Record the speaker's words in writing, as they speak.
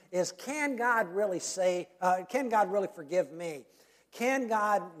is can God really forgive me? Can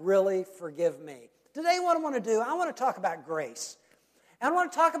God really forgive me? Today what I want to do, I want to talk about grace. And I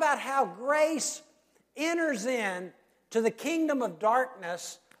want to talk about how grace enters in to the kingdom of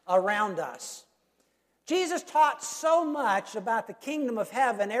darkness around us. Jesus taught so much about the kingdom of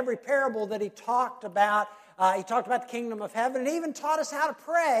heaven. Every parable that he talked about the kingdom of heaven, and he even taught us how to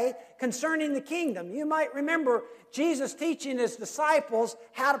pray concerning the kingdom. You might remember Jesus teaching his disciples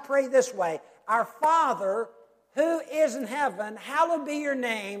how to pray this way: Our Father who is in heaven, hallowed be your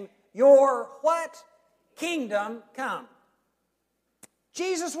name, your what? Kingdom come.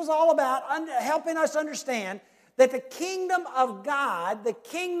 Jesus was all about helping us understand that the kingdom of God, the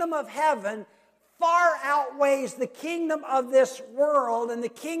kingdom of heaven, far outweighs the kingdom of this world and the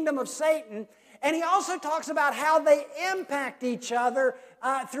kingdom of Satan. And he also talks about how they impact each other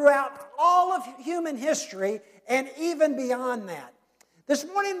throughout all of human history and even beyond that. This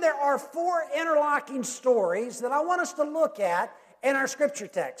morning there are 4 interlocking stories that I want us to look at in our scripture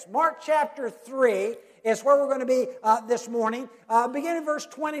text. Mark chapter 3 is where we're going to be this morning, beginning verse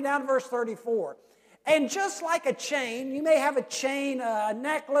 20 down to verse 34. And just like a chain, you may have a chain, a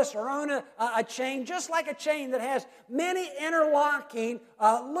necklace, or own a chain, just like a chain that has many interlocking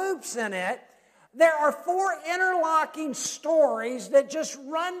loops in it. There are 4 interlocking stories that just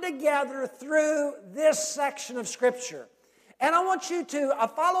run together through this section of Scripture. And I want you to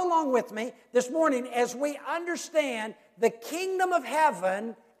follow along with me this morning as we understand the kingdom of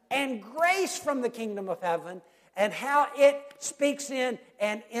heaven and grace from the kingdom of heaven and how it speaks in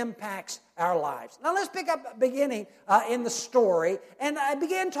and impacts our lives. Now let's pick up beginning in the story. And I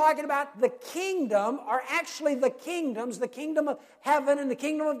began talking about the kingdom, or actually the kingdoms, the kingdom of heaven and the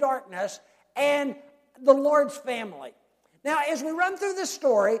kingdom of darkness, and the Lord's family. Now, as we run through this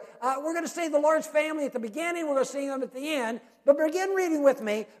story, we're going to see the Lord's family at the beginning, we're going to see them at the end, but begin reading with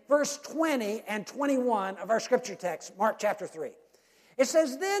me verse 20 and 21 of our scripture text, Mark chapter 3. It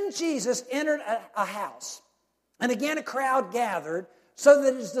says, Then Jesus entered a house, and again a crowd gathered, so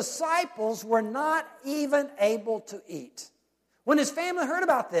that his disciples were not even able to eat. When his family heard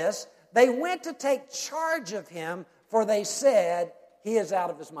about this, they went to take charge of him, for they said, He is out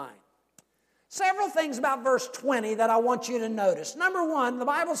of his mind. Several things about verse 20 that I want you to notice. Number one, the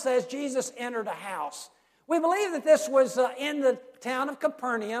Bible says Jesus entered a house. We believe that this was in the town of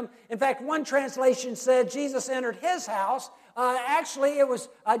Capernaum. In fact, one translation said Jesus entered his house. Actually, it was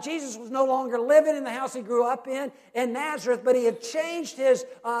Jesus was no longer living in the house he grew up in Nazareth, but he had changed his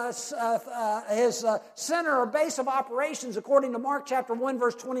center or base of operations, according to Mark chapter 1,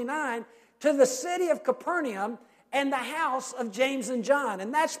 verse 29, to the city of Capernaum and the house of James and John.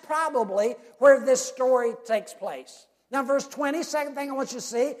 And that's probably where this story takes place. Now, verse 20, second thing I want you to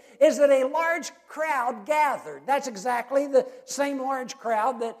see is that a large crowd gathered. That's exactly the same large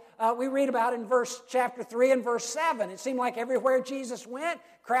crowd that we read about in chapter 3 and verse 7. It seemed like everywhere Jesus went,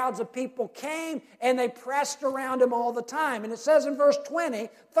 crowds of people came and they pressed around him all the time. And it says in verse 20,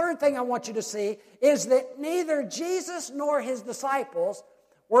 third thing I want you to see is that neither Jesus nor his disciples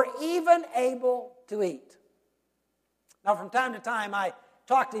were even able to eat. Now, from time to time, I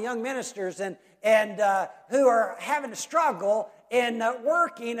talk to young ministers and who are having to struggle in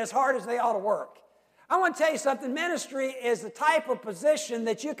working as hard as they ought to work. I want to tell you something. Ministry is the type of position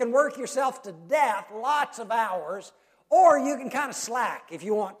that you can work yourself to death lots of hours, or you can kind of slack if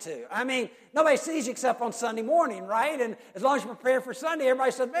you want to. I mean, nobody sees you except on Sunday morning, right? And as long as you prepare for Sunday,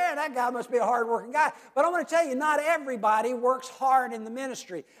 everybody says, man, that guy must be a hard-working guy. But I want to tell you, not everybody works hard in the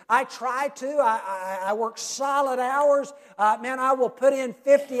ministry. I try to. I work solid hours. I will put in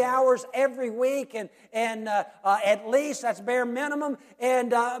 50 hours every week, and at least that's bare minimum.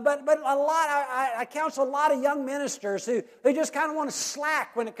 But a lot. I counsel a lot of young ministers who just kind of want to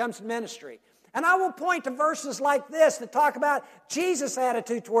slack when it comes to ministry. And I will point to verses like this that talk about Jesus'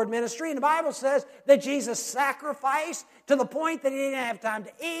 attitude toward ministry. And the Bible says that Jesus sacrificed to the point that he didn't have time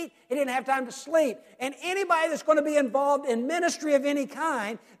to eat, he didn't have time to sleep. And anybody that's going to be involved in ministry of any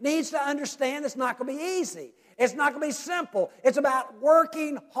kind needs to understand it's not going to be easy. It's not going to be simple. It's about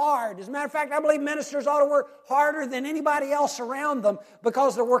working hard. As a matter of fact, I believe ministers ought to work harder than anybody else around them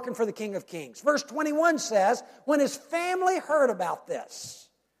because they're working for the King of Kings. Verse 21 says, when his family heard about this.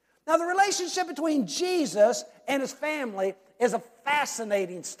 Now, the relationship between Jesus and his family is a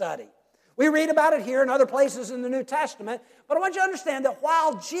fascinating study. We read about it here and other places in the New Testament, but I want you to understand that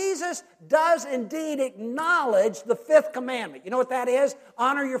while Jesus does indeed acknowledge the fifth commandment, you know what that is?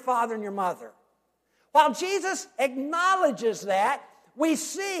 Honor your father and your mother. While Jesus acknowledges that, we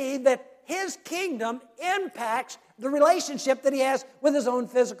see that his kingdom impacts the relationship that he has with his own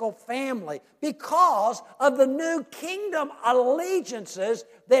physical family because of the new kingdom allegiances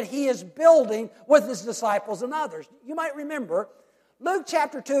that he is building with his disciples and others. You might remember Luke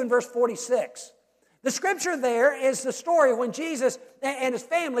chapter 2 and verse 46. The scripture there is the story when Jesus and his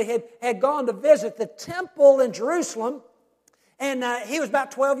family had gone to visit the temple in Jerusalem, and he was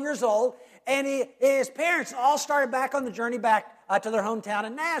about 12 years old, and his parents all started back on the journey back to their hometown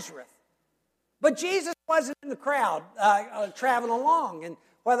in Nazareth. But Jesus wasn't in the crowd traveling along, and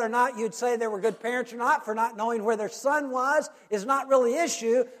whether or not you'd say they were good parents or not for not knowing where their son was is not really the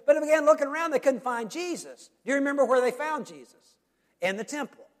issue, but they began looking around, they couldn't find Jesus. Do you remember where they found Jesus? In the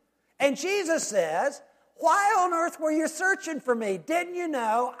temple. And Jesus says, "Why on earth were you searching for me? Didn't you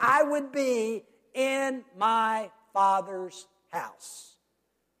know I would be in my Father's house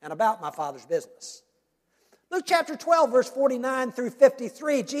and about my Father's business?" Luke chapter 12, verse 49 through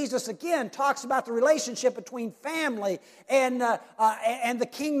 53, Jesus again talks about the relationship between family and the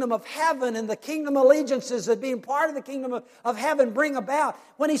kingdom of heaven and the kingdom allegiances that being part of the kingdom of heaven bring about.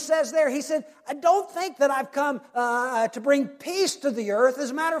 When he says there, he said, "I don't think that I've come to bring peace to the earth.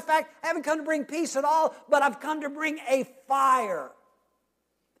 As a matter of fact, I haven't come to bring peace at all, but I've come to bring a fire.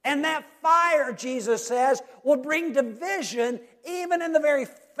 And that fire," Jesus says, "will bring division even in the very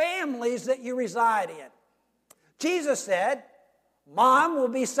families that you reside in." Jesus said, mom will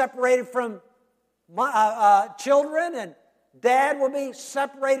be separated from children, and dad will be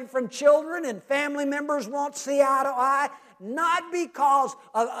separated from children, and family members won't see eye to eye, not because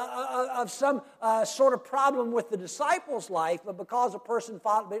of some sort of problem with the disciples' life, but because a person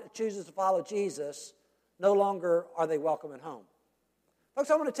chooses to follow Jesus, no longer are they welcome at home. Folks,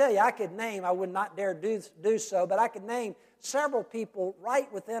 I want to tell you, I would not dare do so, but I could name several people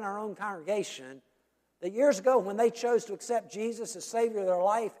right within our own congregation that years ago when they chose to accept Jesus as Savior of their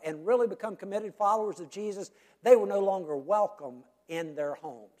life and really become committed followers of Jesus, they were no longer welcome in their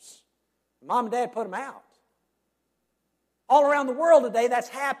homes. Mom and Dad put them out. All around the world today, that's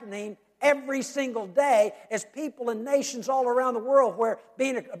happening every single day as people in nations all around the world where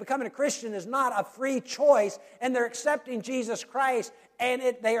becoming a Christian is not a free choice, and they're accepting Jesus Christ, and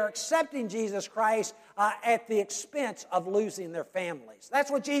they are accepting Jesus Christ at the expense of losing their families.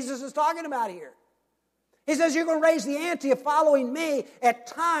 That's what Jesus is talking about here. He says, you're going to raise the ante of following me. At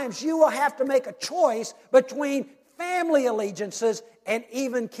times, you will have to make a choice between family allegiances and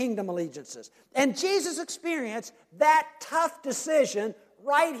even kingdom allegiances. And Jesus experienced that tough decision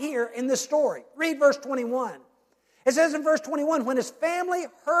right here in this story. Read verse 21. It says in verse 21, when his family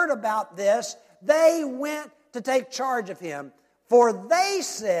heard about this, they went to take charge of him, for they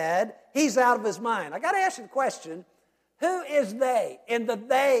said he's out of his mind. I got to ask you the question, who is they? And the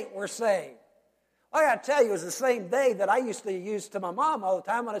they were saying. I got to tell you, it was the same they that I used to use to my mom all the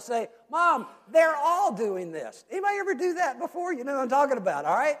time when I say, Mom, they're all doing this. Anybody ever do that before? You know what I'm talking about,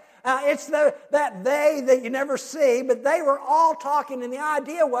 all right? It's that they that you never see, but they were all talking, and the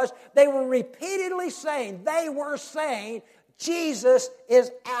idea was they were repeatedly saying, Jesus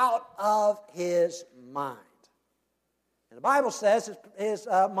is out of his mind. And the Bible says his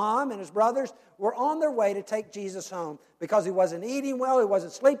mom and his brothers were on their way to take Jesus home because he wasn't eating well, he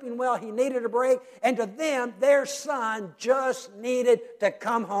wasn't sleeping well, he needed a break. And to them, their son just needed to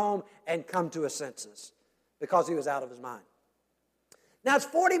come home and come to his senses because he was out of his mind. Now, it's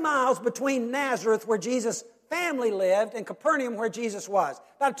 40 miles between Nazareth, where Jesus' family lived, and Capernaum, where Jesus was.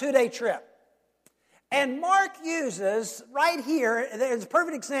 About a 2-day trip. And Mark uses, right here, there's a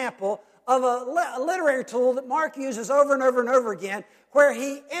perfect example of a literary tool that Mark uses over and over and over again, where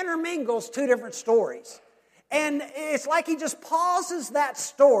he intermingles two different stories. And it's like he just pauses that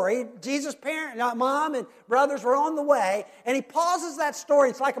story. Jesus' mom and brothers were on the way, and he pauses that story.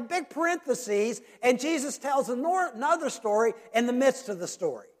 It's like a big parenthesis, and Jesus tells another story in the midst of the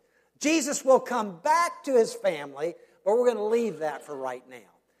story. Jesus will come back to his family, but we're going to leave that for right now.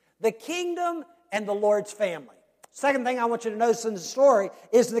 The kingdom and the Lord's family. Second thing I want you to notice in the story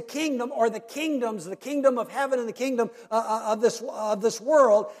is the kingdom or the kingdoms, the kingdom of heaven and the kingdom of this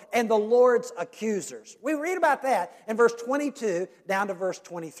world, and the Lord's accusers. We read about that in verse 22 down to verse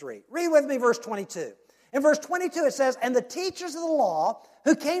 23. Read with me verse 22. In verse 22 it says, and the teachers of the law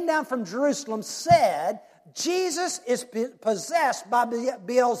who came down from Jerusalem said, Jesus is possessed by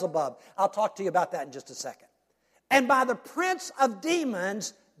Beelzebub. I'll talk to you about that in just a second. And by the prince of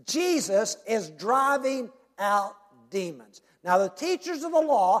demons, Jesus is driving out demons. Now, the teachers of the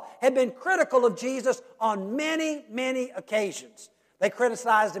law had been critical of Jesus on many, many occasions. They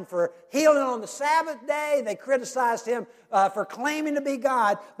criticized him for healing on the Sabbath day. They criticized him for claiming to be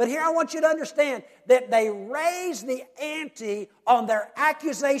God. But here I want you to understand that they raised the ante on their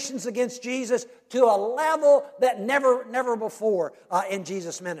accusations against Jesus to a level that never before in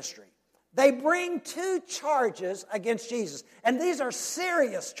Jesus' ministry. They bring 2 charges against Jesus. And these are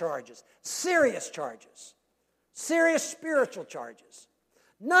serious charges. Serious charges. Serious spiritual charges.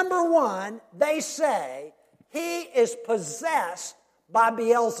 Number 1, they say he is possessed by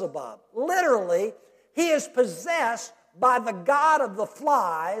Beelzebub. Literally, he is possessed by the god of the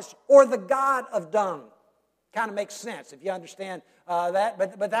flies or the god of dung. Kind of makes sense if you understand that,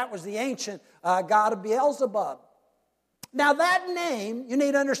 but that was the ancient god of Beelzebub. Now that name, you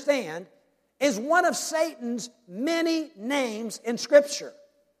need to understand, is one of Satan's many names in Scripture.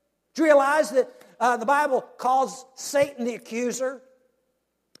 Do you realize that the Bible calls Satan the accuser?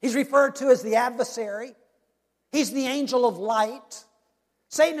 He's referred to as the adversary. He's the angel of light.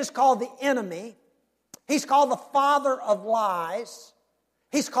 Satan is called the enemy. He's called the father of lies.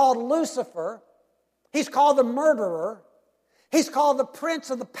 He's called Lucifer. He's called the murderer. He's called the prince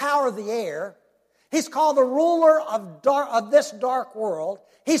of the power of the air. He's called the ruler of this dark world.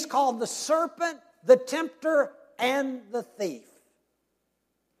 He's called the serpent, the tempter, and the thief.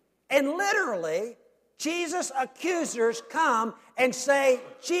 And literally, Jesus' accusers come and say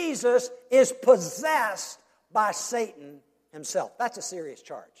Jesus is possessed by Satan himself. That's a serious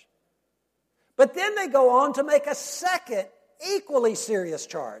charge. But then they go on to make a second, equally serious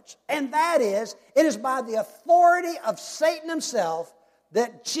charge. And that is, it is by the authority of Satan himself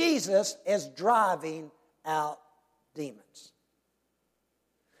that Jesus is driving out demons.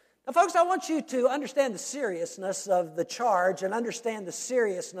 Now, folks, I want you to understand the seriousness of the charge and understand the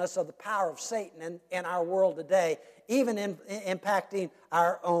seriousness of the power of Satan in our world today, even in impacting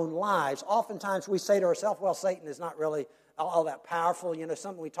our own lives. Oftentimes we say to ourselves, well, Satan is not really all that powerful. You know,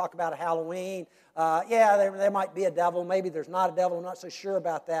 something we talk about at Halloween. There might be a devil. Maybe there's not a devil. I'm not so sure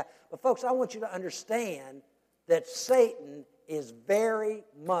about that. But folks, I want you to understand that Satan is very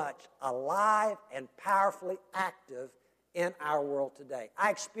much alive and powerfully active in our world today.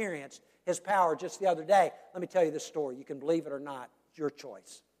 I experienced his power just the other day. Let me tell you this story. You can believe it or not. It's your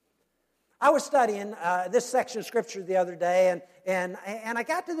choice. I was studying this section of Scripture the other day, and I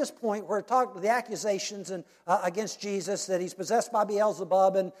got to this point where it talked about the accusations against Jesus, that he's possessed by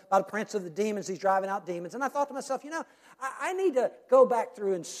Beelzebub and by the prince of the demons, he's driving out demons. And I thought to myself, I need to go back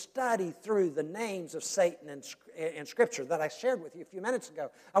through and study through the names of Satan in Scripture that I shared with you a few minutes ago.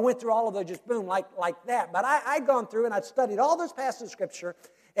 I went through all of those just boom, like that. But I'd gone through and I'd studied all those passages of Scripture,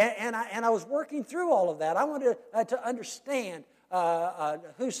 and I was working through all of that. I wanted to understand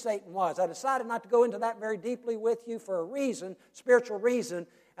who Satan was. I decided not to go into that very deeply with you for a reason, spiritual reason,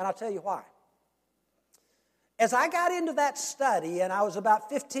 and I'll tell you why. As I got into that study, and I was about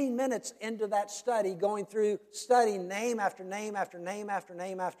 15 minutes into that study, going through studying name after name after name after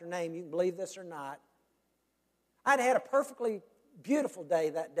name after name, you can believe this or not, I'd had a perfectly beautiful day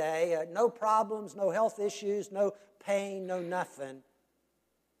that day, no problems, no health issues, no pain, no nothing.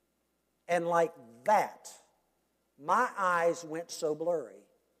 And like that, my eyes went so blurry,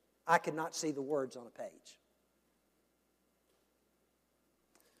 I could not see the words on a page.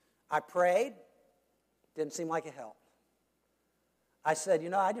 I prayed. Didn't seem like it helped. I said,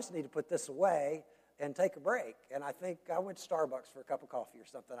 I just need to put this away and take a break. And I think I went to Starbucks for a cup of coffee or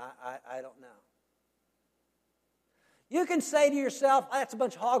something. I don't know. You can say to yourself, that's a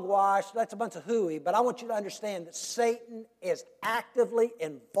bunch of hogwash, that's a bunch of hooey, but I want you to understand that Satan is actively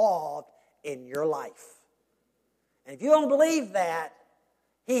involved in your life. And if you don't believe that,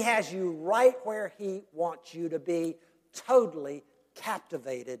 he has you right where he wants you to be, totally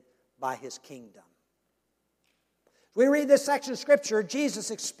captivated by his kingdom. As we read this section of Scripture, Jesus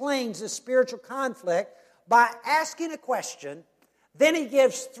explains this spiritual conflict by asking a question. Then he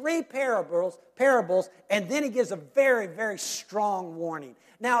gives 3 parables, and then he gives a very, very strong warning.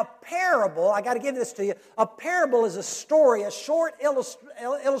 Now, a parable, I got to give this to you. A parable is a story, a short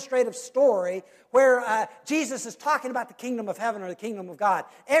illustrative story where Jesus is talking about the kingdom of heaven or the kingdom of God.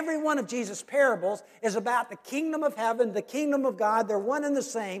 Every one of Jesus' parables is about the kingdom of heaven, the kingdom of God. They're one and the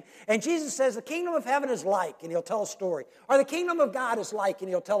same. And Jesus says the kingdom of heaven is like, and he'll tell a story. Or the kingdom of God is like, and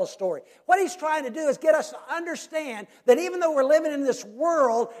he'll tell a story. What he's trying to do is get us to understand that even though we're living in this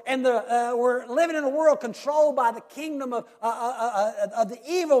world, and we're living in a world controlled by the kingdom of the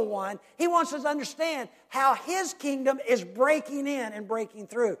evil one, he wants us to understand how his kingdom is breaking in and breaking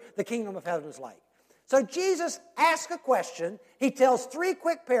through. The kingdom of heaven is like. So Jesus asks a question, he tells 3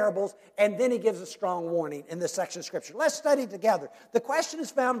 quick parables, and then he gives a strong warning in this section of Scripture. Let's study together. The question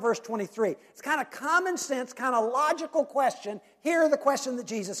is found in verse 23. It's kind of common sense, kind of logical question. Here are the question that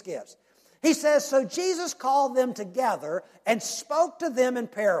Jesus gives. He says, so Jesus called them together and spoke to them in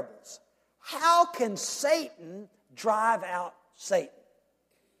parables. How can Satan drive out Satan?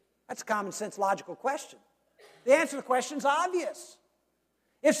 That's a common sense, logical question. The answer to the question is obvious.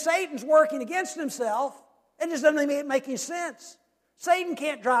 If Satan's working against himself, it just doesn't make any sense. Satan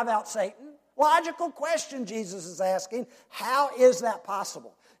can't drive out Satan. Logical question Jesus is asking. How is that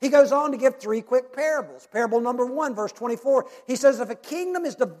possible? He goes on to give 3 quick parables. Parable number 1, verse 24. He says, if a kingdom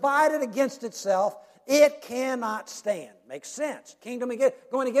is divided against itself, it cannot stand. Makes sense. Kingdom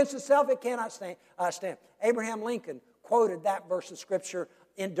going against itself, it cannot stand. Abraham Lincoln quoted that verse of Scripture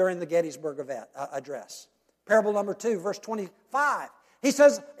during the Gettysburg Address. Parable number 2, verse 25. He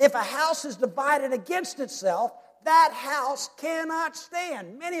says, if a house is divided against itself, that house cannot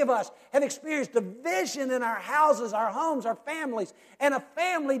stand. Many of us have experienced division in our houses, our homes, our families, and a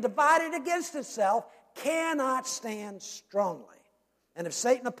family divided against itself cannot stand strongly. And if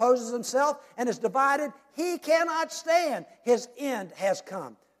Satan opposes himself and is divided, he cannot stand. His end has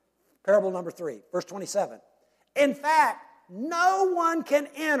come. Parable number 3, verse 27. In fact, no one can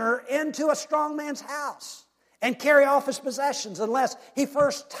enter into a strong man's house and carry off his possessions unless he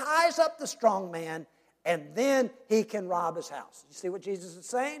first ties up the strong man, and then he can rob his house. You see what Jesus is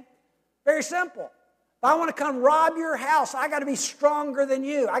saying? Very simple. If I want to come rob your house, I got to be stronger than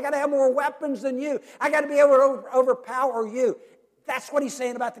you. I got to have more weapons than you. I got to be able to overpower you. That's what he's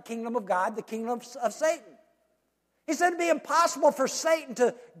saying about the kingdom of God, the kingdom of Satan. He said it'd be impossible for Satan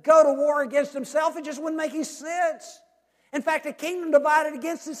to go to war against himself. It just wouldn't make any sense. In fact, a kingdom divided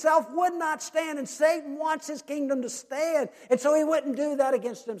against itself would not stand, and Satan wants his kingdom to stand, and so he wouldn't do that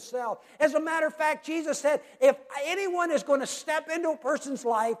against himself. As a matter of fact, Jesus said, if anyone is going to step into a person's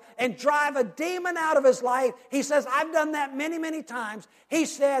life and drive a demon out of his life, he says, I've done that many, many times. He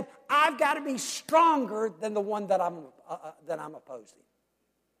said, I've got to be stronger than the one that I'm opposing.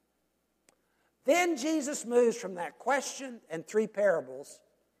 Then Jesus moves from that question and 3 parables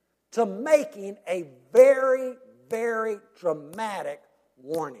to making a very dramatic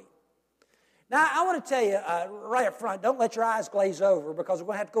warning. Now, I want to tell you right up front, don't let your eyes glaze over, because we're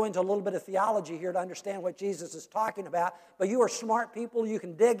going to have to go into a little bit of theology here to understand what Jesus is talking about. But you are smart people. You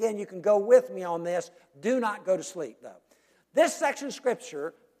can dig in. You can go with me on this. Do not go to sleep, though. This section of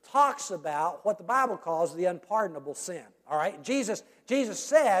Scripture talks about what the Bible calls the unpardonable sin. All right? Jesus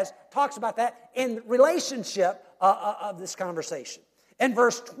talks about that in relationship of this conversation. In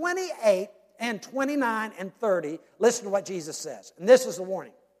verse 28, and 29 and 30, listen to what Jesus says. And this is the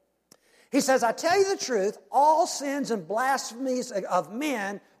warning. He says, I tell you the truth, all sins and blasphemies of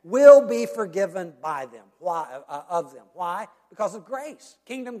men will be forgiven by them. Why? Of them. Why? Because of grace,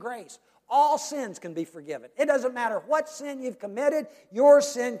 kingdom grace. All sins can be forgiven. It doesn't matter what sin you've committed, your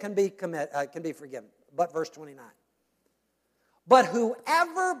sin can be forgiven. But verse 29. But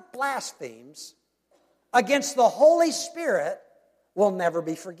whoever blasphemes against the Holy Spirit will never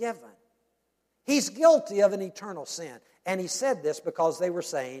be forgiven. He's guilty of an eternal sin. And he said this because they were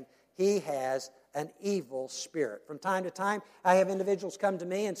saying he has an evil spirit. From time to time, I have individuals come to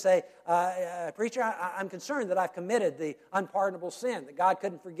me and say, Preacher, I'm concerned that I've committed the unpardonable sin, that God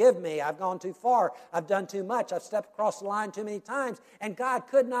couldn't forgive me. I've gone too far. I've done too much. I've stepped across the line too many times, and God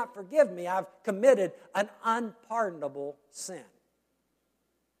could not forgive me. I've committed an unpardonable sin.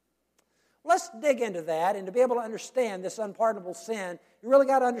 Let's dig into that, and to be able to understand this unpardonable sin, you really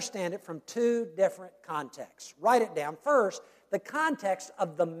got to understand it from 2 different contexts. Write it down. First, the context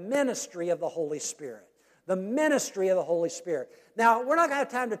of the ministry of the Holy Spirit. The ministry of the Holy Spirit. Now, we're not going to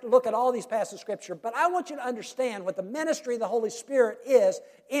have time to look at all these passages of Scripture, but I want you to understand what the ministry of the Holy Spirit is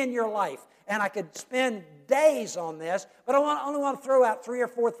in your life. And I could spend days on this, but I only want to throw out 3 or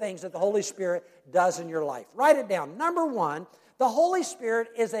 4 things that the Holy Spirit does in your life. Write it down. Number 1, the Holy Spirit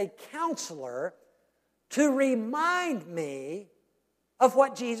is a counselor to remind me of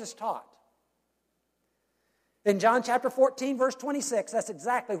what Jesus taught. In John chapter 14, verse 26, that's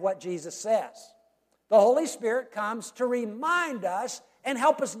exactly what Jesus says. The Holy Spirit comes to remind us and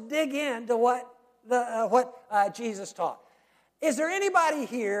help us dig into what Jesus taught. Is there anybody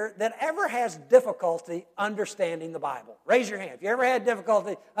here that ever has difficulty understanding the Bible? Raise your hand. If you ever had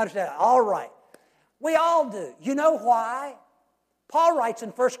difficulty understanding it, all right. We all do. You know why? Paul writes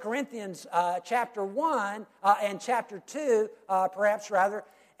in 1 Corinthians chapter 1 and chapter 2,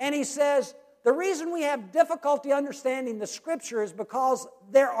 and he says, the reason we have difficulty understanding the Scripture is because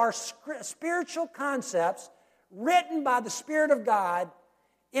there are spiritual concepts written by the Spirit of God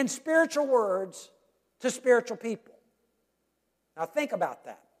in spiritual words to spiritual people. Now think about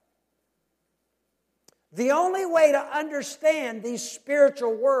that. The only way to understand these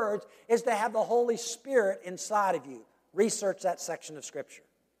spiritual words is to have the Holy Spirit inside of you. Research that section of Scripture.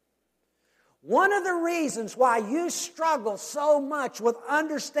 One of the reasons why you struggle so much with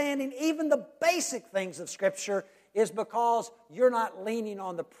understanding even the basic things of Scripture is because you're not leaning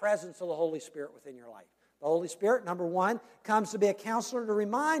on the presence of the Holy Spirit within your life. The Holy Spirit, number one, comes to be a counselor to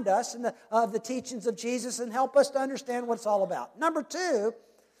remind us of the teachings of Jesus and help us to understand what it's all about. Number two,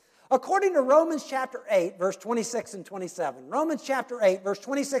 according to Romans chapter 8, verse 26 and 27, Romans chapter 8, verse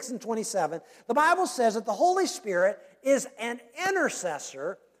 26 and 27, the Bible says that the Holy Spirit is an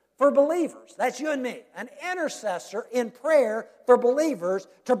intercessor for believers. That's you and me. An intercessor in prayer for believers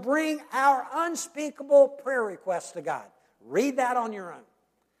to bring our unspeakable prayer requests to God. Read that on your own.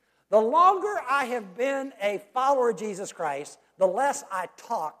 The longer I have been a follower of Jesus Christ, the less I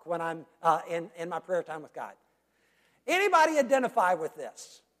talk when I'm in my prayer time with God. Anybody identify with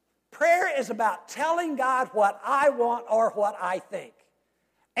this? Prayer is about telling God what I want or what I think.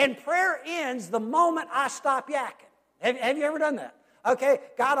 And prayer ends the moment I stop yakking. Have you ever done that? Okay,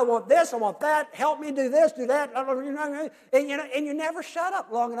 God, I want this, I want that, help me do this, do that, and you never shut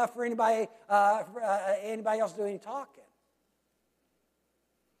up long enough for anybody else to do any talking.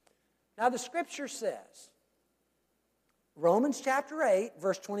 Now the Scripture says, Romans chapter 8,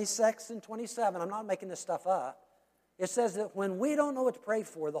 verse 26 and 27, I'm not making this stuff up, it says that when we don't know what to pray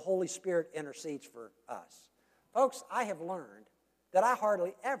for, the Holy Spirit intercedes for us. Folks, I have learned that I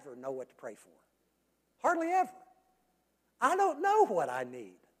hardly ever know what to pray for. Hardly ever. I don't know what I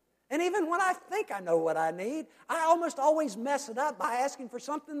need. And even when I think I know what I need, I almost always mess it up by asking for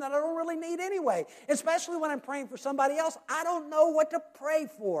something that I don't really need anyway. Especially when I'm praying for somebody else, I don't know what to pray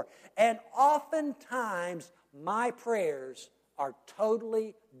for. And oftentimes, my prayers are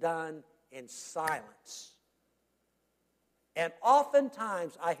totally done in silence. And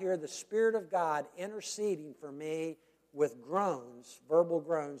oftentimes, I hear the Spirit of God interceding for me with groans, verbal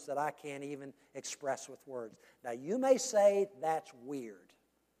groans that I can't even express with words. Now, you may say that's weird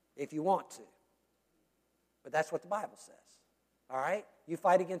if you want to, but that's what the Bible says, all right? You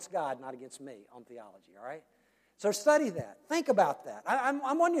fight against God, not against me on theology, all right? So study that. Think about that.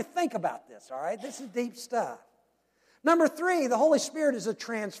 I want you to think about this, all right? This is deep stuff. Number three, the Holy Spirit is a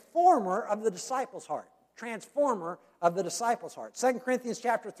transformer of the disciples' heart. Transformer of the disciples' heart. 2 Corinthians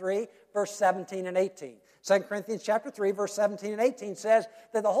chapter 3, verse 17 and 18. 2 Corinthians chapter 3, verse 17 and 18 says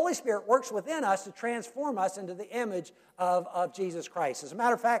that the Holy Spirit works within us to transform us into the image of Jesus Christ. As a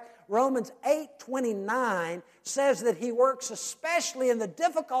matter of fact, Romans 8:29 says that He works especially in the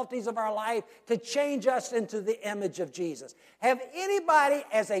difficulties of our life to change us into the image of Jesus. Have anybody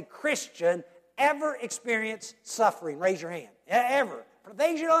as a Christian ever experienced suffering? Raise your hand. Ever. For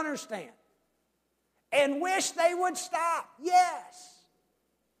things you don't understand. And wish they would stop. Yes.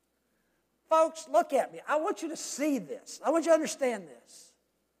 Folks, look at me. I want you to see this. I want you to understand this.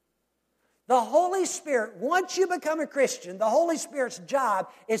 The Holy Spirit, once you become a Christian, the Holy Spirit's job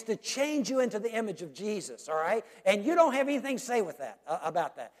is to change you into the image of Jesus, all right? And you don't have anything to say with that,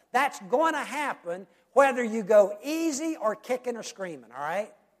 about that. That's going to happen whether you go easy or kicking or screaming, all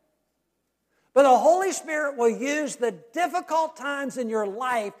right? But the Holy Spirit will use the difficult times in your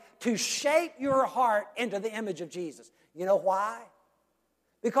life to shape your heart into the image of Jesus. You know why?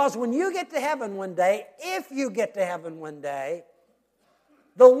 Because when you get to heaven one day, if you get to heaven one day,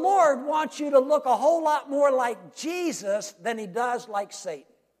 the Lord wants you to look a whole lot more like Jesus than He does like Satan.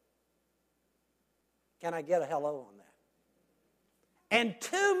 Can I get a hello on that? And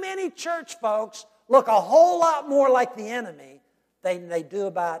too many church folks look a whole lot more like the enemy than they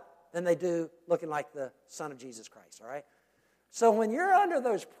do looking like the Son of Jesus Christ, all right? So when you're under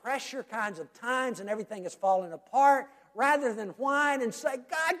those pressure kinds of times and everything is falling apart, rather than whine and say,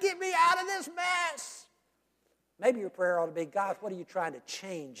 God, get me out of this mess, maybe your prayer ought to be, God, what are you trying to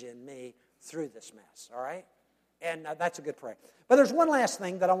change in me through this mess, all right? And that's a good prayer. But there's one last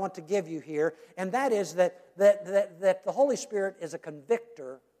thing that I want to give you here, and that is that the Holy Spirit is a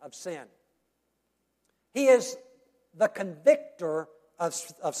convictor of sin. He is the convictor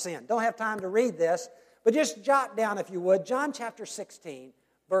of sin. Don't have time to read this, but just jot down, if you would, John chapter 16,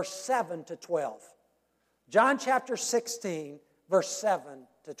 verse 7 to 12. John chapter 16, verse 7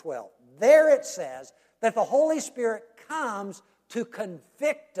 to 12. There it says that the Holy Spirit comes to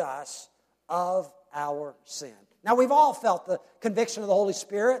convict us of our sin. Now, we've all felt the conviction of the Holy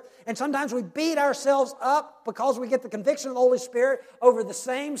Spirit. And sometimes we beat ourselves up because we get the conviction of the Holy Spirit over the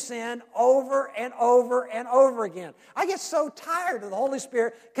same sin over and over and over again. I get so tired of the Holy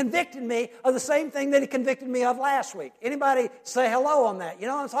Spirit convicting me of the same thing that He convicted me of last week. Anybody say hello on that? You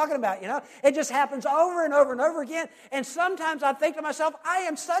know what I'm talking about, you know? It just happens over and over and over again. And sometimes I think to myself, I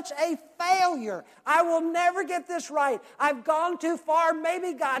am such a failure. I will never get this right. I've gone too far.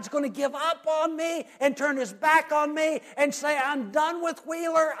 Maybe God's going to give up on me and turn His back on me and say, I'm done with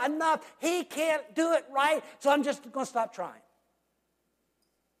Wheeler, enough. He can't do it right, so I'm just going to stop trying.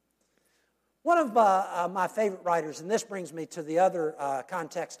 One of my favorite writers, and this brings me to the other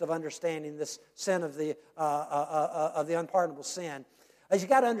context of understanding this sin of the unpardonable sin, is you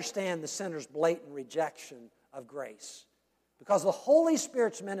got to understand the sinner's blatant rejection of grace. Because the Holy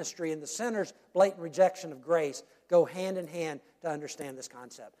Spirit's ministry and the sinner's blatant rejection of grace go hand in hand to understand this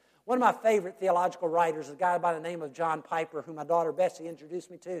concept. One of my favorite theological writers is a guy by the name of John Piper, who my daughter Bessie introduced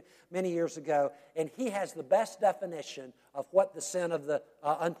me to many years ago, and he has the best definition of what the sin of the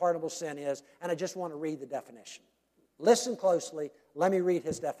unpardonable sin is, and I just want to read the definition. Listen closely. Let me read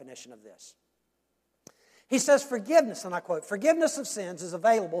his definition of this. He says, forgiveness, and I quote, forgiveness of sins is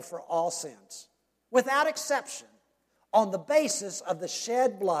available for all sins, without exception, on the basis of the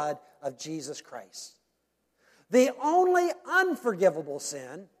shed blood of Jesus Christ. The only unforgivable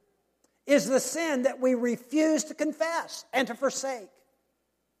sin is the sin that we refuse to confess and to forsake.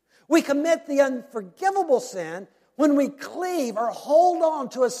 We commit the unforgivable sin when we cleave or hold on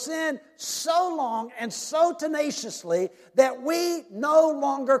to a sin so long and so tenaciously that we no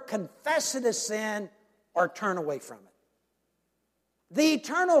longer confess it as sin or turn away from it. The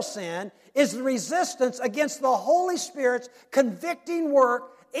eternal sin is the resistance against the Holy Spirit's convicting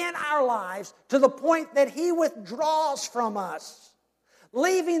work in our lives to the point that He withdraws from us,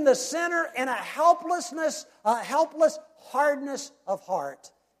 leaving the sinner in a helpless hardness of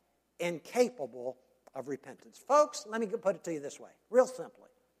heart, incapable of repentance. Folks, let me put it to you this way, real simply.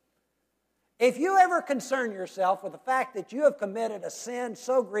 If you ever concern yourself with the fact that you have committed a sin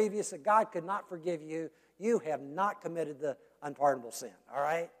so grievous that God could not forgive you, you have not committed the unpardonable sin, all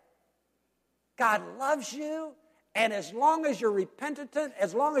right? God loves you, and as long as you're repentant,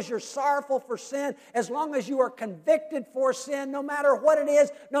 as long as you're sorrowful for sin, as long as you are convicted for sin, no matter what it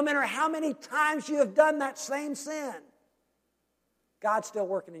is, no matter how many times you have done that same sin, God's still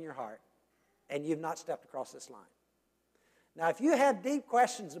working in your heart, and you've not stepped across this line. Now, if you have deep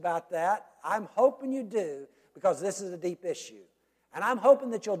questions about that, I'm hoping you do, because this is a deep issue. And I'm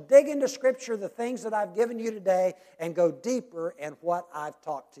hoping that you'll dig into Scripture, the things that I've given you today, and go deeper in what I've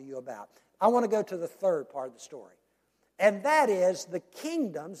talked to you about. I want to go to the third part of the story. And that is the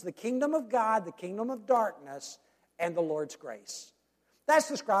kingdoms, the kingdom of God, the kingdom of darkness, and the Lord's grace. That's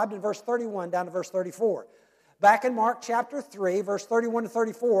described in verse 31 down to verse 34. Back in Mark chapter 3, verse 31 to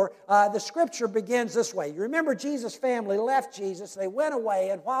 34, the Scripture begins this way. You remember Jesus' family left Jesus. They went away,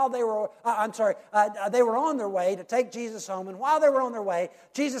 and while they were, they were on their way to take Jesus home. And while they were on their way,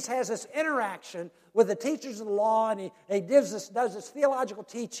 Jesus has this interaction with the teachers of the law, and he does this theological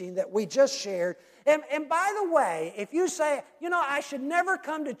teaching that we just shared. And by the way, if you say, I should never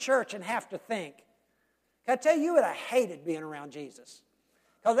come to church and have to think, can I tell you would have hated being around Jesus.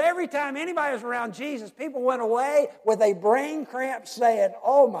 Because every time anybody was around Jesus, people went away with a brain cramp saying,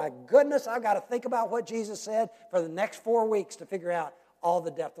 oh my goodness, I've got to think about what Jesus said for the next 4 weeks to figure out all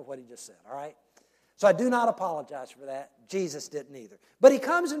the depth of what He just said, all right? So I do not apologize for that. Jesus didn't either. But He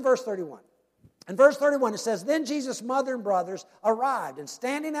comes in verse 31. In verse 31 it says, then Jesus' mother and brothers arrived, and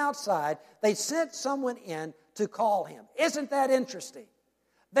standing outside, they sent someone in to call Him. Isn't that interesting?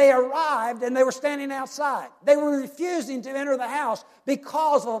 They arrived and they were standing outside. They were refusing to enter the house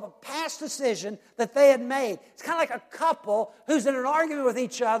because of a past decision that they had made. It's kind of like a couple who's in an argument with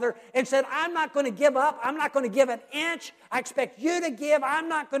each other and said, I'm not going to give up. I'm not going to give an inch. I expect you to give. I'm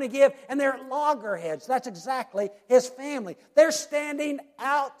not going to give. And they're at loggerheads. That's exactly His family. They're standing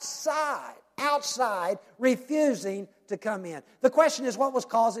outside, refusing to come in. The question is, what was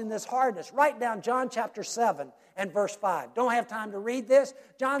causing this hardness? Write down John chapter 7 and verse 5. Don't have time to read this.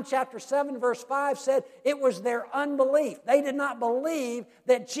 John chapter 7 verse 5 said it was their unbelief. They did not believe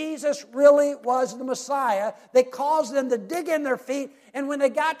that Jesus really was the Messiah that caused them to dig in their feet. And when they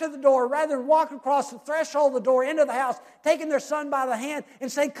got to the door, rather than walk across the threshold of the door into the house, taking their son by the hand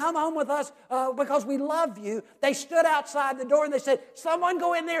and saying, come home with us because we love you, they stood outside the door and they said, someone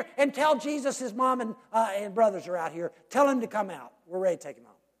go in there and tell Jesus his mom and brothers are out here. Tell him to come out. We're ready to take him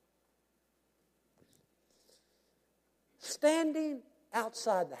home. Standing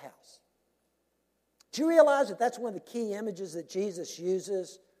outside the house. Do you realize that that's one of the key images that Jesus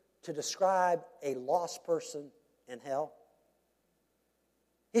uses to describe a lost person in hell?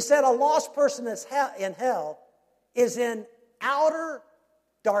 He said a lost person that's in hell is in outer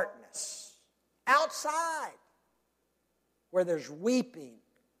darkness, outside, where there's weeping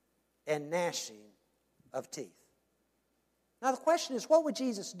and gnashing of teeth. Now the question is, what would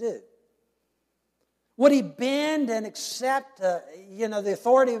Jesus do? Would he bend and accept, the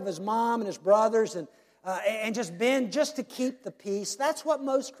authority of his mom and his brothers and just bend just to keep the peace? That's what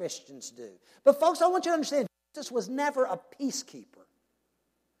most Christians do. But folks, I want you to understand, Jesus was never a peacekeeper.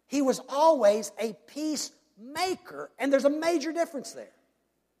 He was always a peacemaker, and there's a major difference there.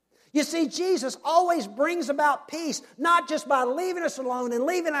 You see, Jesus always brings about peace, not just by leaving us alone and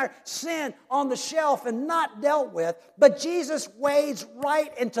leaving our sin on the shelf and not dealt with, but Jesus wades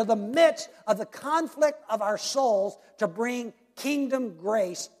right into the midst of the conflict of our souls to bring kingdom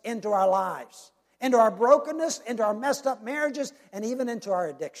grace into our lives, into our brokenness, into our messed up marriages, and even into our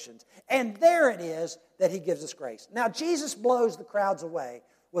addictions. And there it is that he gives us grace. Now, Jesus blows the crowds away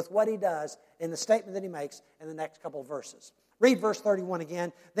with what he does in the statement that he makes in the next couple of verses. Read verse 31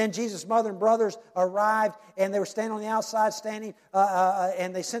 again. Then Jesus' mother and brothers arrived, and they were standing on the outside,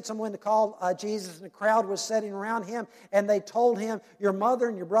 and they sent someone to call Jesus, and the crowd was sitting around him, and they told him, your mother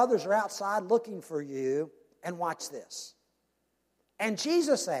and your brothers are outside looking for you. And watch this. And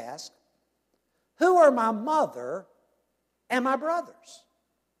Jesus asked, who are my mother and my brothers?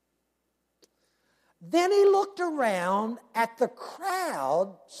 Then he looked around at the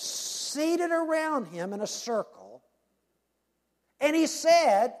crowd seated around him in a circle, and he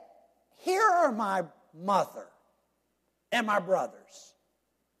said, here are my mother and my brothers.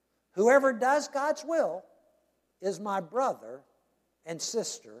 Whoever does God's will is my brother and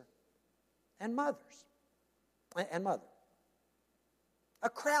sister and mother. A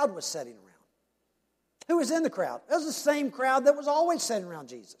crowd was sitting around. Who was in the crowd? It was the same crowd that was always sitting around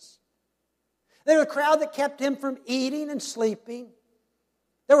Jesus. They were a crowd that kept him from eating and sleeping.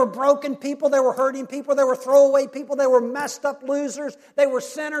 There were broken people, there were hurting people, there were throwaway people, there were messed up losers, they were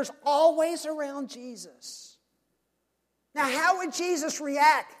sinners, always around Jesus. Now, how would Jesus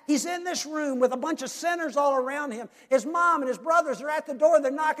react? He's in this room with a bunch of sinners all around him. His mom and his brothers are at the door.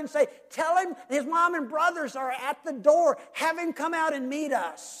 They're knocking and say, tell him his mom and brothers are at the door. Have him come out and meet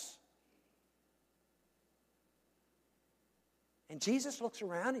us. And Jesus looks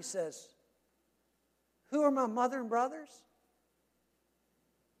around, he says, who are my mother and brothers?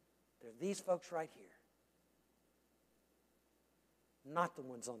 They're these folks right here. Not the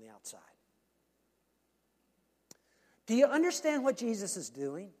ones on the outside. Do you understand what Jesus is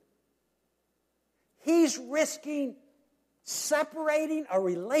doing? He's risking separating a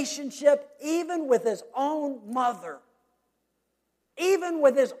relationship even with his own mother, even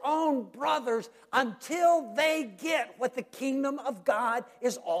with his own brothers, until they get what the kingdom of God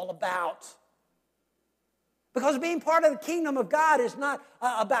is all about. Because being part of the kingdom of God is not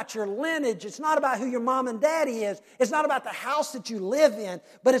about your lineage. It's not about who your mom and daddy is. It's not about the house that you live in.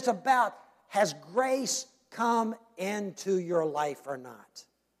 But it's about, has grace come into your life or not?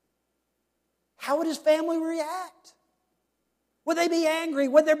 How would his family react? Would they be angry?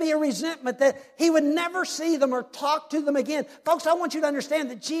 Would there be a resentment that he would never see them or talk to them again? Folks, I want you to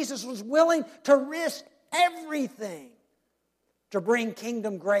understand that Jesus was willing to risk everything to bring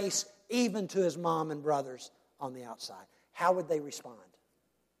kingdom grace even to his mom and brothers on the outside. How would they respond?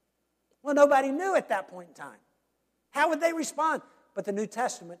 Well, nobody knew at that point in time. How would they respond? But the New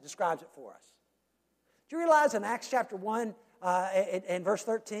Testament describes it for us. Do you realize in Acts chapter 1 and verse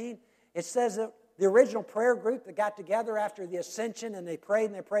 13, it says that the original prayer group that got together after the ascension, and they prayed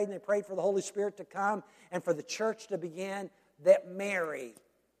and they prayed and they prayed for the Holy Spirit to come and for the church to begin, that Mary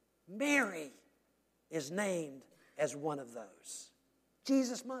is named as one of those.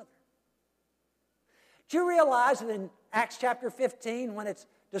 Jesus' mother. Do you realize that in Acts chapter 15, when it's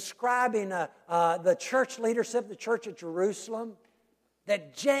describing the church leadership, the church at Jerusalem,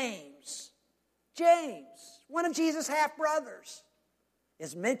 that James, one of Jesus' half-brothers,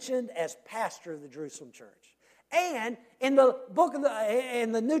 is mentioned as pastor of the Jerusalem church. And in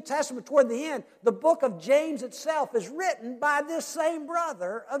the New Testament toward the end, the book of James itself is written by this same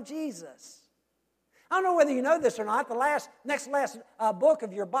brother of Jesus. I don't know whether you know this or not. The next to last book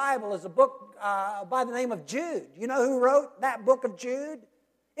of your Bible is a book by the name of Jude. You know who wrote that book of Jude?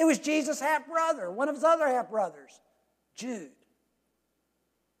 It was Jesus' half-brother, one of his other half-brothers, Jude.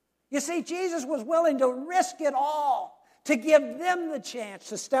 You see, Jesus was willing to risk it all to give them the chance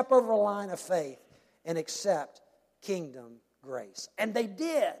to step over a line of faith and accept kingdom grace. And they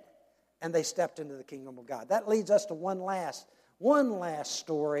did, and they stepped into the kingdom of God. That leads us to one last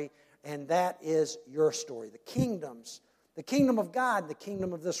story, and that is your story. The kingdom of God, the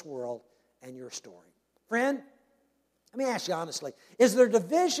kingdom of this world, and your story. Friend, Let me ask you honestly, is there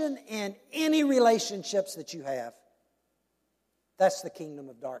division in any relationships that you have? That's the kingdom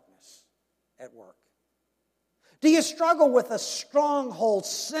of darkness at work. Do you struggle with a stronghold,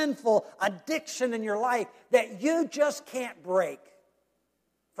 sinful addiction in your life that you just can't break?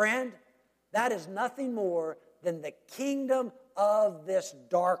 Friend, that is nothing more than the kingdom of this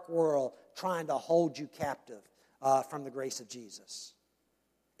dark world trying to hold you captive from the grace of Jesus.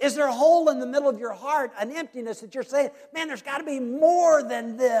 Is there a hole in the middle of your heart, an emptiness that you're saying, man, there's got to be more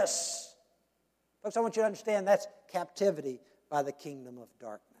than this? Folks, I want you to understand that's captivity by the kingdom of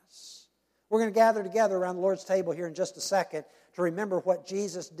darkness. We're going to gather together around the Lord's table here in just a second to remember what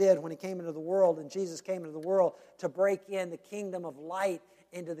Jesus did when He came into the world. And Jesus came into the world to break in the kingdom of light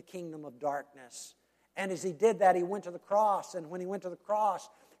into the kingdom of darkness. And as He did that, He went to the cross. And when He went to the cross,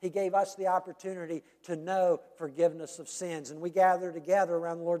 He gave us the opportunity to know forgiveness of sins. And we gather together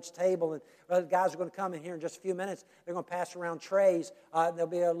around the Lord's table. And the guys are going to come in here in just a few minutes. They're going to pass around trays. There'll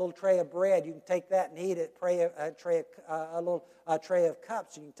be a little tray of bread. You can take that and eat it. A little tray of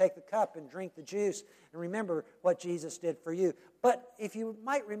cups. You can take the cup and drink the juice. And remember what Jesus did for you. But if you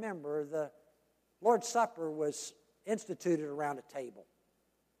might remember, the Lord's Supper was instituted around a table.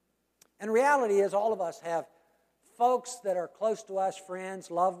 And reality is all of us have folks that are close to us, friends,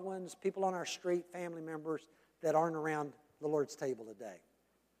 loved ones, people on our street, family members that aren't around the Lord's table today.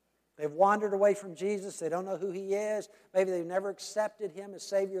 They've wandered away from Jesus. They don't know who He is. Maybe they've never accepted Him as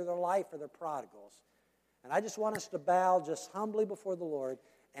Savior of their life, or they're prodigals. And I just want us to bow just humbly before the Lord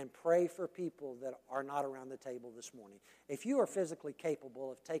and pray for people that are not around the table this morning. If you are physically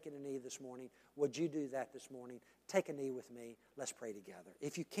capable of taking a knee this morning, would you do that this morning? Take a knee with me. Let's pray together.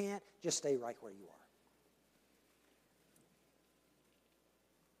 If you can't, just stay right where you are.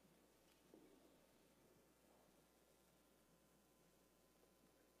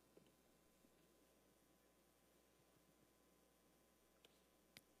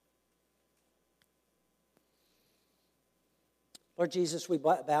 Lord Jesus, we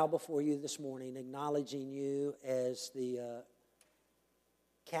bow before You this morning, acknowledging You as the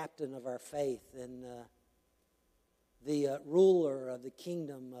captain of our faith and the ruler of the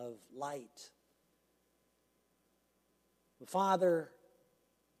kingdom of light. Father,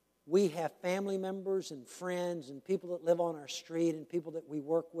 we have family members and friends and people that live on our street and people that we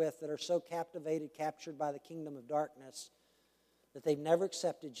work with that are so captured by the kingdom of darkness that they've never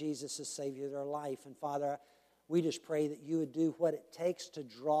accepted Jesus as Savior of their life. And Father, we just pray that You would do what it takes to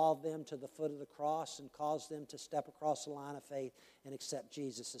draw them to the foot of the cross and cause them to step across the line of faith and accept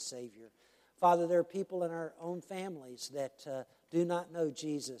Jesus as Savior. Father, there are people in our own families that do not know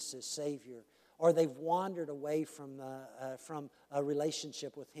Jesus as Savior, or they've wandered away from a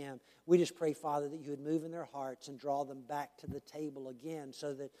relationship with Him. We just pray, Father, that You would move in their hearts and draw them back to the table again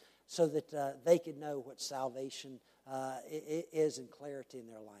so that they could know what salvation is and clarity in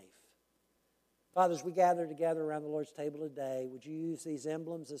their life. Father, as we gather together around the Lord's table today, would You use these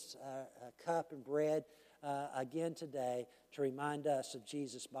emblems, this cup and bread, again today to remind us of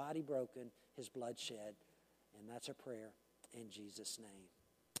Jesus' body broken, His blood shed. And that's our prayer in Jesus' name.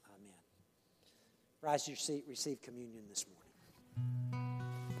 Amen. Rise to your seat, receive communion this morning.